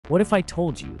What if I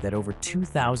told you that over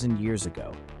 2,000 years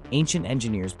ago, ancient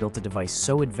engineers built a device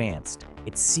so advanced,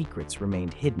 its secrets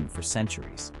remained hidden for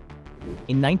centuries?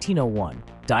 In 1901,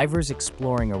 divers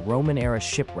exploring a Roman-era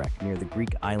shipwreck near the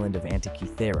Greek island of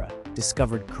Antikythera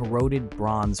discovered corroded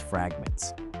bronze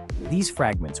fragments. These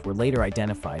fragments were later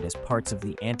identified as parts of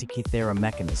the Antikythera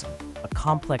Mechanism, a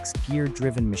complex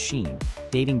gear-driven machine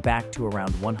dating back to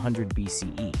around 100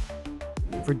 BCE.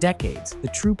 For decades, the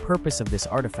true purpose of this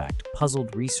artifact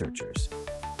puzzled researchers,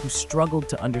 who struggled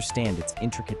to understand its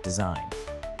intricate design.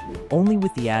 Only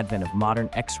with the advent of modern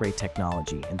X-ray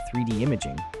technology and 3D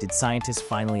imaging did scientists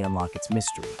finally unlock its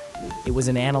mystery. It was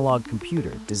an analog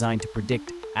computer designed to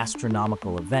predict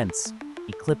astronomical events,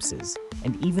 eclipses,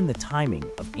 and even the timing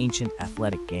of ancient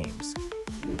athletic games.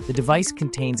 The device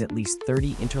contains at least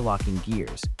 30 interlocking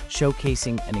gears,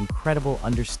 showcasing an incredible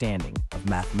understanding of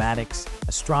mathematics,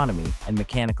 astronomy, and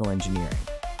mechanical engineering.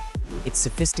 Its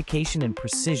sophistication and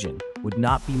precision would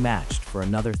not be matched for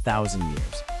another 1,000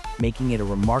 years, making it a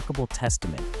remarkable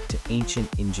testament to ancient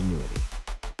ingenuity.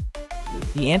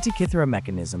 The Antikythera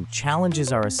Mechanism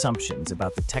challenges our assumptions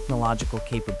about the technological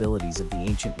capabilities of the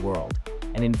ancient world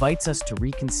and invites us to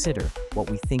reconsider what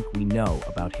we think we know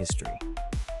about history.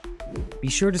 Be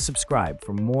sure to subscribe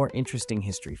for more interesting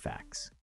history facts.